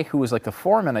guy who was like the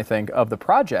foreman, I think, of the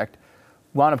project,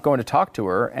 wound up going to talk to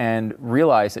her and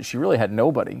realized that she really had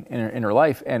nobody in her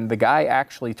life. And the guy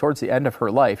actually, towards the end of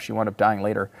her life, she wound up dying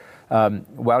later,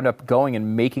 wound up going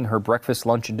and making her breakfast,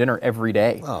 lunch, and dinner every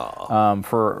day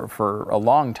for a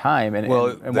long time. And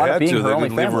wound up being her only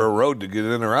family. They didn't leave her a road to get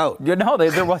in or out. Yeah, no,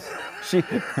 there was.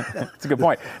 That's a good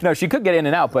point. No, she could get in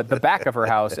and out, but the back of her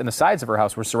house and the sides of her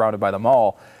house were surrounded by the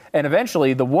mall. And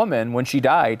eventually, the woman, when she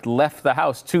died, left the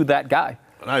house to that guy.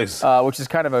 Nice. Which is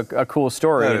kind of a cool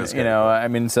story. Moral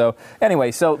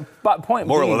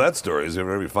of that story is if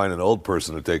you find an old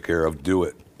person to take care of, do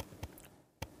it.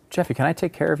 Jeffy, can I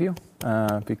take care of you?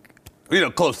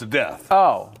 Close to death.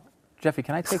 Oh. Jeffy,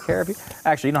 can I take care of you?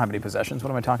 Actually, you don't have any possessions.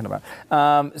 What am I talking about?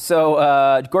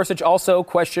 Gorsuch also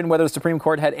questioned whether the Supreme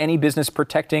Court had any business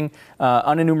protecting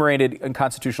unenumerated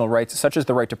unconstitutional rights, such as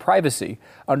the right to privacy,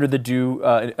 under the Due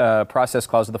Process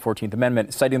Clause of the 14th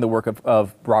Amendment, citing the work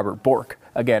of Robert Bork.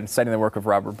 Again, citing the work of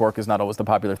Robert Bork is not always the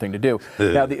popular thing to do.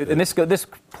 Now, this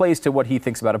plays to what he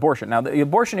thinks about abortion. Now, the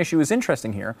abortion issue is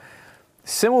interesting here.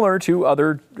 Similar to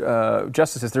other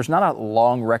justices, there's not a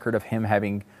long record of him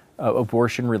having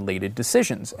abortion-related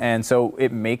decisions. And so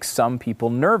it makes some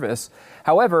people nervous.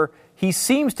 However, he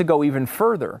seems to go even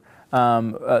further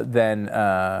than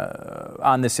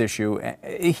on this issue.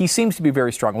 He seems to be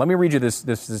very strong. Let me read you this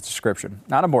description.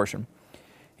 Not abortion.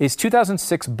 His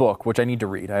 2006 book, which I need to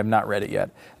read. I have not read it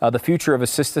yet. The Future of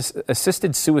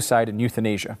Assisted Suicide and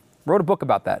Euthanasia. Wrote a book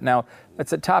about that. Now,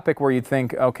 that's a topic where you'd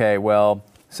think, okay, well,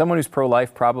 someone who's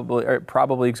pro-life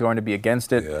probably is going to be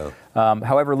against it. Yeah.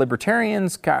 However,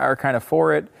 libertarians are kind of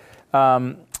for it.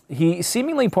 He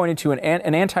seemingly pointed to an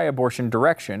anti-abortion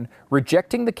direction,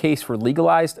 rejecting the case for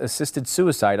legalized assisted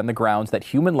suicide on the grounds that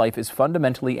human life is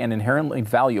fundamentally and inherently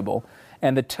valuable,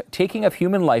 and the taking of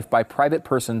human life by private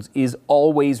persons is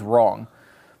always wrong.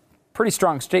 Pretty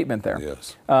strong statement there.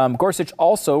 Yes. Gorsuch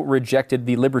also rejected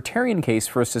the libertarian case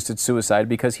for assisted suicide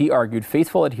because he argued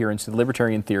faithful adherence to the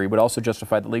libertarian theory would also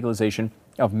justify the legalization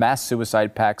of mass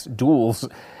suicide pacts, duels,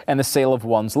 and the sale of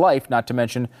one's life, not to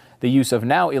mention the use of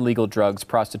now illegal drugs,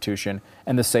 prostitution,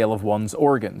 and the sale of one's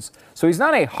organs. So he's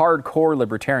not a hardcore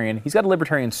libertarian. He's got a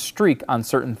libertarian streak on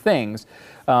certain things,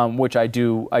 which I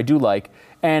do like.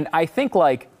 And I think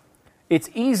it's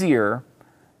easier.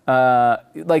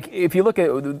 If you look at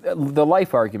the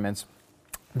life arguments,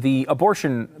 the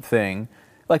abortion thing,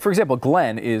 for example,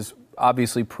 Glenn is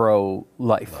obviously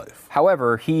pro-life.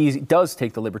 However, he does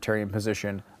take the libertarian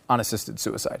position on assisted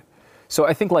suicide. So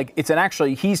I think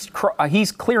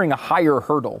he's clearing a higher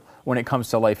hurdle when it comes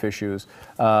to life issues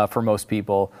for most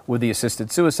people with the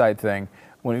assisted suicide thing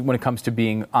when it comes to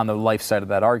being on the life side of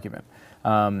that argument.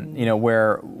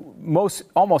 Where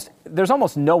there's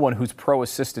almost no one who's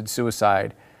pro-assisted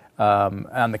suicide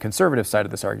on the conservative side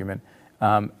of this argument,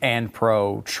 and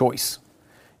pro-choice.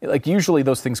 Usually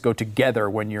those things go together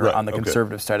when you're on the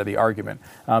conservative side of the argument.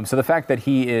 So the fact that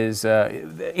he is,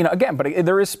 again, but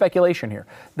there is speculation here.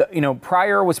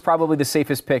 Pryor was probably the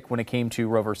safest pick when it came to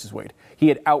Roe versus Wade. He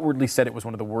had outwardly said it was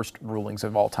one of the worst rulings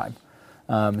of all time.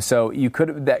 So you could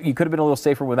have been a little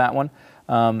safer with that one.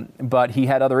 But he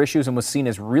had other issues and was seen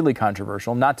as really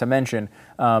controversial, not to mention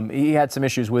he had some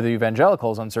issues with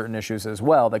evangelicals on certain issues as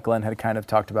well that Glenn had kind of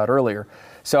talked about earlier.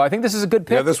 So I think this is a good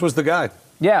pick. Yeah, this was the guy.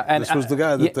 Yeah. And this was the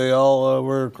guy that they all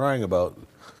were crying about.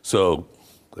 So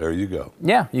there you go.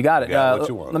 Yeah, you got it. What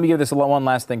you want. Let me give this one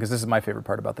last thing because this is my favorite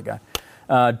part about the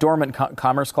guy. Dormant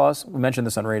Commerce Clause. We mentioned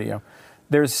this on radio.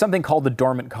 There's something called the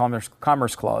Dormant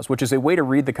Commerce Clause, which is a way to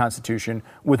read the Constitution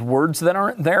with words that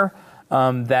aren't there.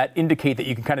 That indicate that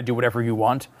you can kind of do whatever you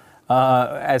want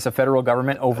as a federal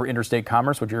government over interstate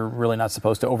commerce, which you're really not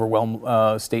supposed to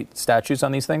overwhelm state statutes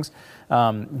on these things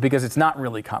because it's not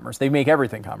really commerce. They make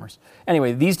everything commerce.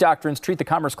 Anyway, these doctrines treat the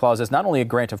Commerce Clause as not only a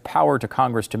grant of power to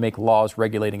Congress to make laws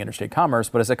regulating interstate commerce,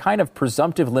 but as a kind of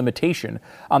presumptive limitation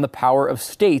on the power of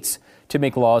states to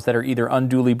make laws that are either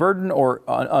unduly burdened or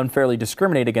unfairly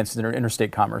discriminate against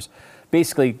interstate commerce.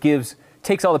 Basically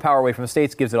takes all the power away from the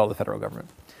states, gives it all to the federal government.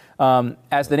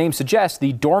 As the name suggests,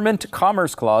 the Dormant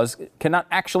Commerce Clause cannot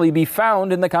actually be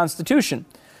found in the Constitution.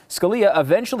 Scalia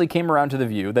eventually came around to the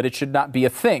view that it should not be a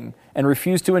thing and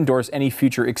refused to endorse any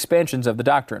future expansions of the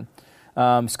doctrine.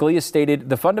 Scalia stated,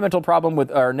 the fundamental problem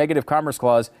with our negative commerce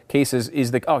clause cases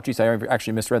is I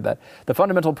actually misread that. The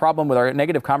fundamental problem with our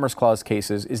negative commerce clause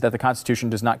cases is that the Constitution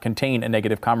does not contain a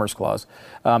negative commerce clause.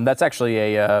 That's actually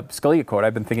a Scalia quote.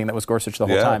 I've been thinking that was Gorsuch the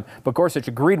whole time. But Gorsuch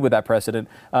agreed with that precedent.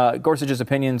 Gorsuch's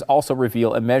opinions also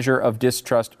reveal a measure of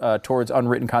distrust towards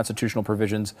unwritten constitutional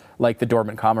provisions like the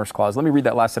Dormant Commerce Clause. Let me read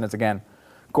that last sentence again.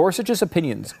 Gorsuch's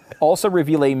opinions also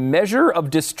reveal a measure of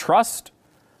distrust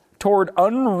toward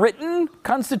unwritten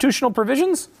constitutional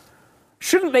provisions?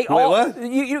 Shouldn't they all? What?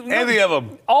 Any of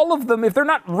them. All of them. If they're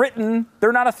not written,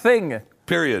 they're not a thing.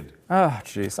 Period. Oh,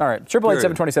 jeez. All right.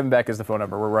 888-727-BECK is the phone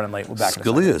number. We're running late. We'll back in a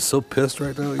second. Scalia is so pissed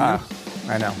right now at you.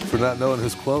 I know. For not knowing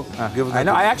his quote. I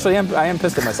know. I actually am. I am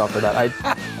pissed at myself for that.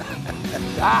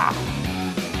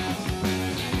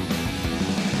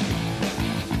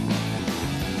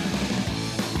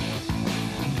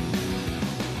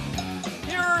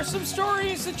 Some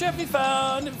stories that Jeffy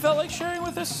found and felt like sharing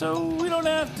with us so we don't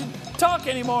have to talk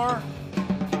anymore.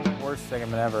 Worst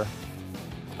segment ever.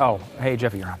 Oh, hey,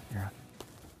 Jeffy, you're on.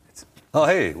 Oh,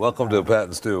 hey, welcome to Pat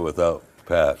and Stu without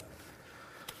Pat.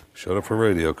 Showed up for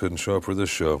radio, couldn't show up for this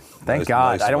show. Thank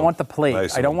God. I don't want the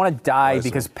plate. I don't want to die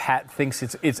because Pat thinks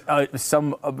it's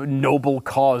some noble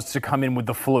cause to come in with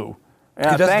the flu. He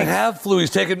doesn't have flu.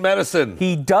 He's taking medicine.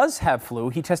 He does have flu.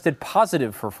 He tested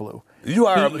positive for flu. You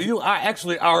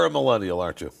actually are a millennial,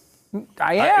 aren't you?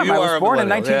 I am. I was born in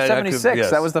 1976. Yes.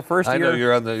 That was the first year. I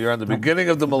know you're on the beginning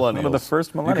of the millennials. One of the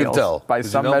first millennials. You can tell by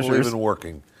some you don't measures. believe in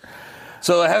working.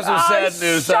 So I have some sad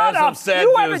news. Shut up!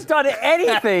 You haven't done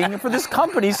anything for this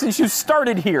company since you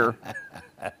started here.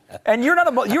 And you're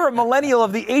a millennial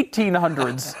of the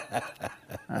 1800s.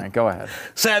 All right, go ahead.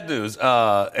 Sad news,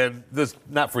 and this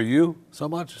not for you so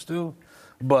much, Stu,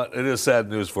 but it is sad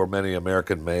news for many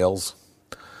American males.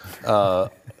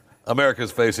 America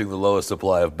is facing the lowest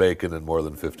supply of bacon in more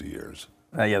than 50 years.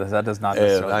 Yeah, that does not.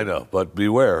 And I know, but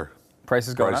beware.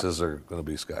 prices going up? Prices are going to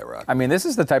be skyrocketing. I mean, this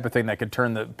is the type of thing that could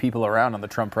turn the people around on the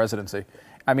Trump presidency.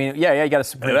 I mean, yeah, you got a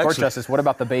Supreme Court justice. What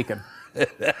about the bacon? It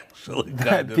actually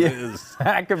kind of is.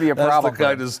 That could be a problem. That's the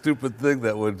kind of stupid thing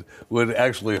that would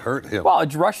actually hurt him. Well,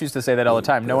 Rush used to say that all the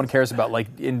time. No one cares about like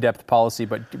in-depth policy,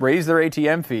 but raise their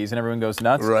ATM fees and everyone goes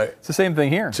nuts. Right. It's the same thing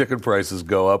here. Chicken prices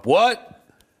go up. What?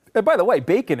 And by the way,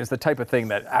 bacon is the type of thing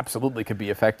that absolutely could be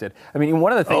affected. I mean,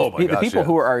 one of the things, the people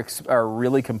who are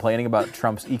really complaining about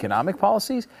Trump's economic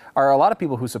policies are a lot of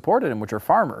people who supported him, which are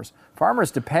farmers. Farmers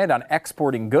depend on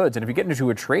exporting goods, and if you get into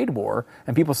a trade war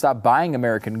and people stop buying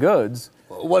American goods,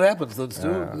 what happens then,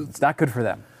 Stu? It's not good for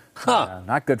them.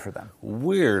 Not good for them.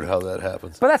 Weird how that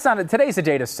happens. But that's not. Today's a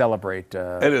day to celebrate.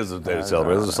 It is a day to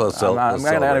celebrate. I'm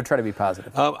going to try to be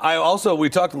positive. We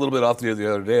talked a little bit off the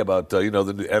other day about the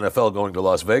NFL going to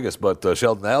Las Vegas, but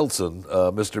Sheldon Adelson,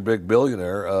 Mr. Big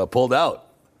Billionaire, pulled out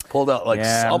like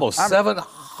almost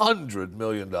 $700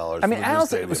 million. I mean,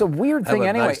 Adelson, it was a weird thing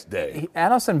anyway. Nice day.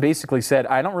 Adelson basically said,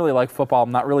 "I don't really like football.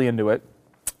 I'm not really into it.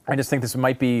 I just think this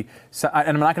might be, and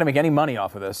I'm not going to make any money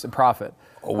off of this, profit."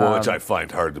 Which I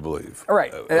find hard to believe. All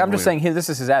right. I'm just saying this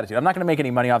is his attitude. I'm not going to make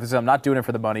any money off this. I'm not doing it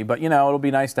for the money. But, it'll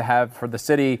be nice to have for the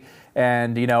city.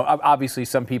 And, obviously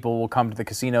some people will come to the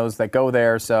casinos that go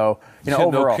there. So,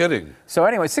 overall. No kidding. So,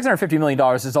 anyway, $650 million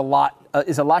is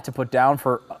a lot to put down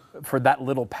for that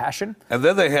little passion. And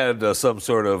then they had some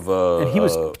sort of... and he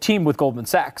was teamed with Goldman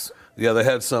Sachs. Yeah, they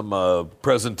had some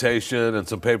presentation and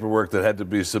some paperwork that had to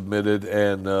be submitted,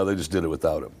 and they just did it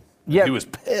without him. Yeah, he was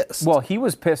pissed. Well, he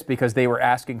was pissed because they were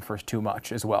asking for too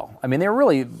much as well. I mean, they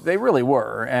really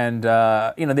were, and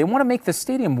they want to make the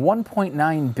stadium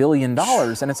 $1.9 billion,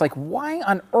 and it's like, why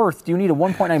on earth do you need a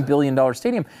 $1.9 billion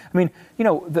stadium? I mean,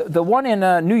 the one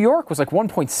in New York was like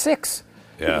 1.6.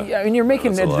 Yeah. I mean, you're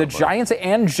making the Giants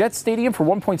and Jets stadium for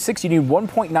 1.6. You need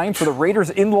 1.9 for the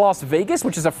Raiders in Las Vegas,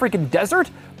 which is a freaking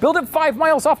desert. Build it 5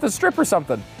 miles off the strip or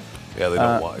something. Yeah, they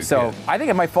don't want. So I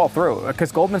think it might fall through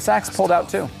because Goldman Sachs pulled out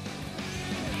too.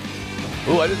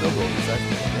 Oh, I didn't know Goldman Sachs.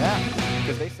 Yeah,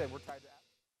 because they said we're tired.